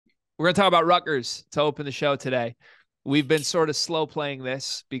We're going to talk about Rutgers to open the show today. We've been sort of slow playing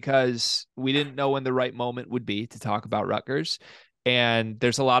this because we didn't know when the right moment would be to talk about Rutgers. And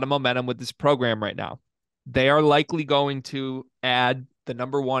there's a lot of momentum with this program right now. They are likely going to add the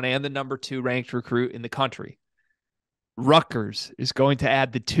number 1 and the number 2 ranked recruit in the country. Rutgers is going to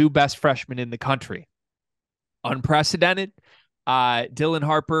add the 2 best freshmen in the country. Unprecedented. Dylan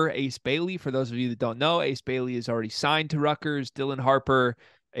Harper, Ace Bailey. For those of you that don't know, Ace Bailey is already signed to Rutgers. Dylan Harper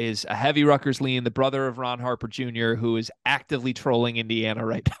is a heavy Rutgers lean, the brother of Ron Harper Jr., who is actively trolling Indiana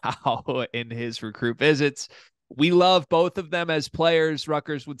right now in his recruit visits. We love both of them as players.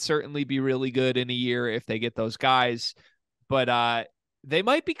 Rutgers would certainly be really good in a year if they get those guys. But they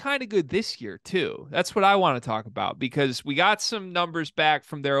might be kind of good this year, too. That's what I want to talk about because we got some numbers back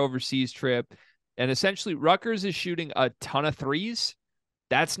from their overseas trip. And essentially, Rutgers is shooting a ton of threes.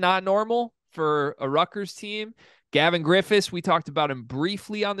 That's not normal for a Rutgers team. Gavin Griffiths, we talked about him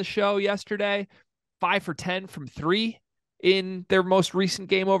briefly on the show yesterday. 5 for 10 from 3 in their most recent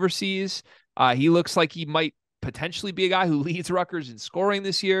game overseas. He looks like he might potentially be a guy who leads Rutgers in scoring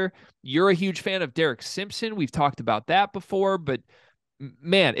this year. You're a huge fan of Derek Simpson. We've talked about that before. But,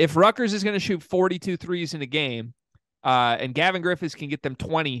 man, if Rutgers is going to shoot 42 threes in a game and Gavin Griffiths can get them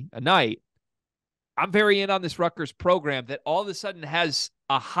 20 a night, I'm very in on this Rutgers program that all of a sudden has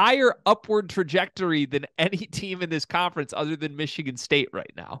a higher upward trajectory than any team in this conference other than Michigan State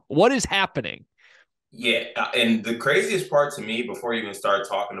right now. What is happening? Yeah, and the craziest part to me, before you even start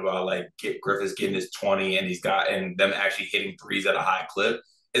talking about Griffiths getting his 20 and and them actually hitting threes at a high clip,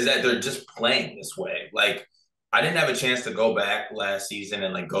 is that they're just playing this way. Like, I didn't have a chance to go back last season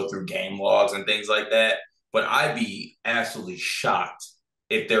and go through game logs and things like that, but I'd be absolutely shocked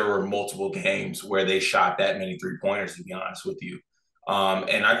if there were multiple games where they shot that many 3-pointers, to be honest with you.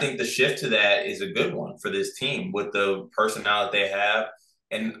 And I think the shift to that is a good one for this team with the personnel that they have.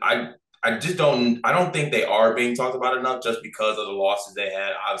 And I don't think they are being talked about enough just because of the losses they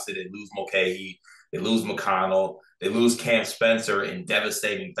had. Obviously, they lose Mulcahy, they lose McConnell, they lose Cam Spencer in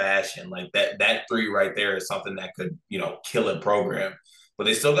devastating fashion. Like that 3 right there is something that could, kill a program. But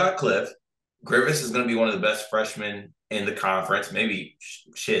they still got Cliff. Griffiths is going to be one of the best freshmen in the conference. Maybe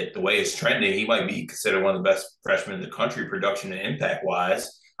the way it's trending, he might be considered one of the best freshmen in the country, production and impact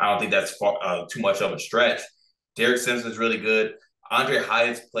wise. I don't think that's too much of a stretch. Derek Simpson's really good. Andre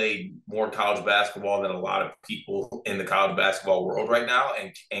Hyatt's played more college basketball than a lot of people in the college basketball world right now,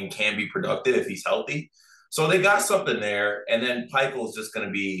 and can be productive if he's healthy. So they got something there. And then Pikel is just going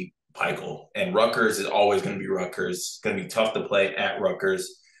to be Pikel, and Rutgers is always going to be Rutgers. It's going to be tough to play at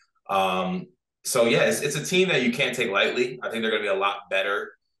Rutgers. So yeah, it's a team that you can't take lightly. I think they're going to be a lot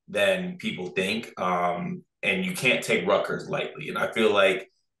better than people think. And you can't take Rutgers lightly. And I feel like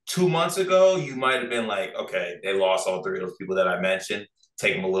 2 months ago, you might have been like, okay, they lost all 3 of those people that I mentioned.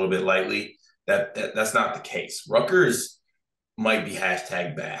 Take them a little bit lightly. That's not the case. Rutgers might be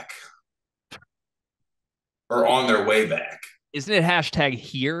hashtag back or on their way back. Isn't it hashtag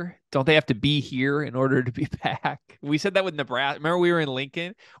here? Don't they have to be here in order to be back? We said that with Nebraska. Remember we were in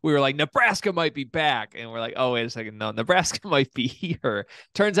Lincoln? We were like, Nebraska might be back. And we're like, oh, wait a second. No, Nebraska might be here.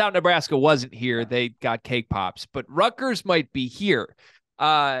 Turns out Nebraska wasn't here. They got cake pops. But Rutgers might be here.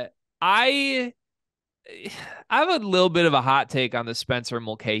 I have a little bit of a hot take on the Spencer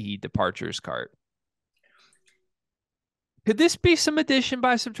Mulcahy departures cart. Could this be some addition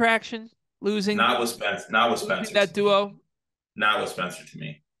by subtraction? Losing Not with Spencer that to me. duo? Not with Spencer to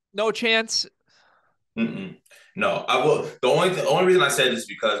me. No chance. Mm-mm. No, I will. The only reason I said this is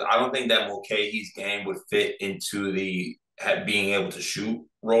because I don't think that Mulcahy's game would fit into the being able to shoot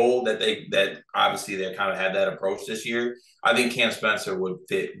role that obviously they kind of had that approach this year. I think Cam Spencer would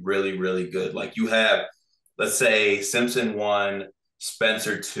fit really, really good. Like you have, let's say Simpson 1,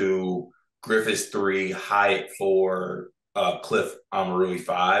 Spencer 2, Griffiths 3, Hyatt 4, Cliff Amarui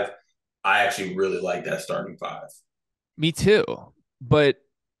 5. I actually really like that starting 5. Me too. But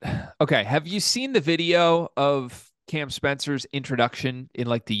okay, have you seen the video of Cam Spencer's introduction in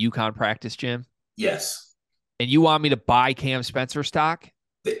like the UConn practice gym? Yes. And you want me to buy Cam Spencer stock?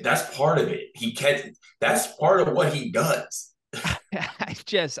 That's part of it. That's part of what he does.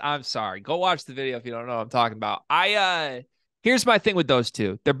 I'm sorry. Go watch the video if you don't know what I'm talking about. Here's my thing with those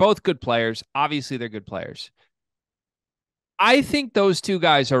two. They're both good players. Obviously, they're good players. I think those 2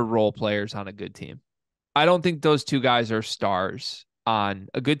 guys are role players on a good team. I don't think those 2 guys are stars on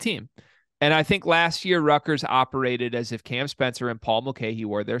a good team. And I think last year Rutgers operated as if Cam Spencer and Paul Mulcahy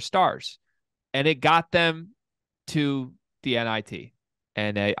were their stars. And it got them to the NIT.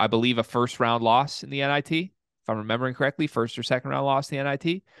 And I believe a first round loss in the NIT, if I'm remembering correctly, first or second round loss in the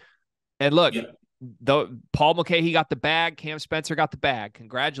NIT. And look, Yeah. Though Paul Mulcahy got the bag, Cam Spencer got the bag.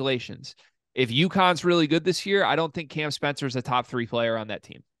 Congratulations. If UConn's really good this year, I don't think Cam Spencer is a top 3 player on that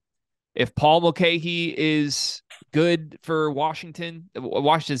team. If Paul Mulcahy is good for Washington,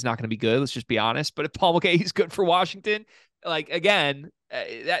 Washington's not going to be good. Let's just be honest. But if Paul Mulcahy's good for Washington, like again,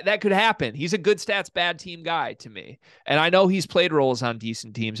 that could happen. He's a good stats, bad team guy to me. And I know he's played roles on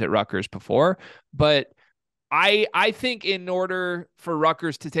decent teams at Rutgers before, but I think in order for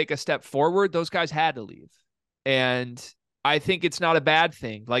Rutgers to take a step forward, those guys had to leave. And I think it's not a bad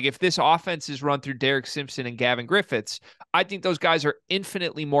thing. Like if this offense is run through Derek Simpson and Gavin Griffiths, I think those guys are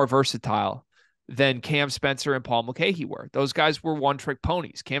infinitely more versatile than Cam Spencer and Paul Mulcahy were. Those guys were one-trick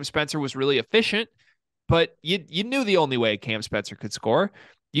ponies. Cam Spencer was really efficient, but you knew the only way Cam Spencer could score.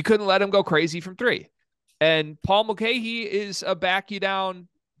 You couldn't let him go crazy from 3. And Paul Mulcahy is a back you down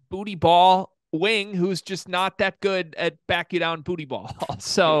booty ball wing who's just not that good at back you down booty ball.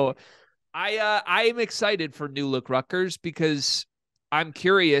 So I am excited for new look Rutgers because I'm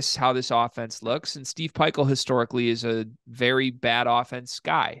curious how this offense looks. And Steve Peichel historically is a very bad offense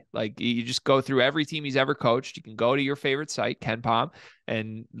guy. Like you just go through every team he's ever coached. You can go to your favorite site, KenPom,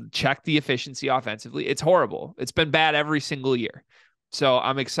 and check the efficiency offensively. It's horrible. It's been bad every single year. So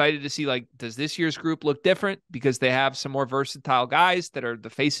I'm excited to see, like, does this year's group look different because they have some more versatile guys that are the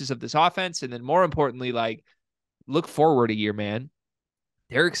faces of this offense? And then more importantly, like, look forward a year, man.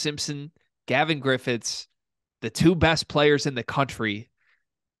 Derek Simpson, Gavin Griffiths, the 2 best players in the country.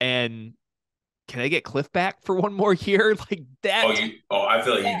 And can I get Cliff back for one more year? Like that. I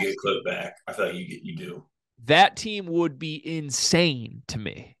feel like you get Cliff back. I feel like you do. That team would be insane to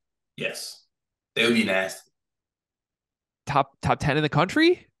me. Yes. They would be nasty. Top 10 in the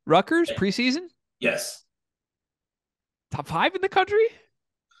country? Rutgers preseason? Yes. Top 5 in the country?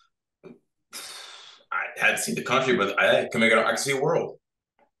 I had to see the country, but I can see a world.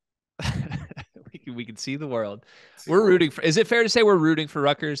 we can see the world. We're rooting for. Is it fair to say we're rooting for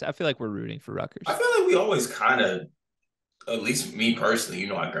Rutgers? I feel like we're rooting for Rutgers. I feel like we always kind of, at least me personally,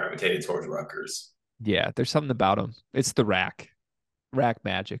 I gravitated towards Rutgers. Yeah, there's something about them. It's the rack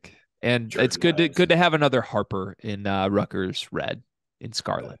magic, and it's good to have another Harper in Rutgers red in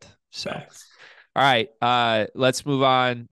Scarlet. So, all right, let's move on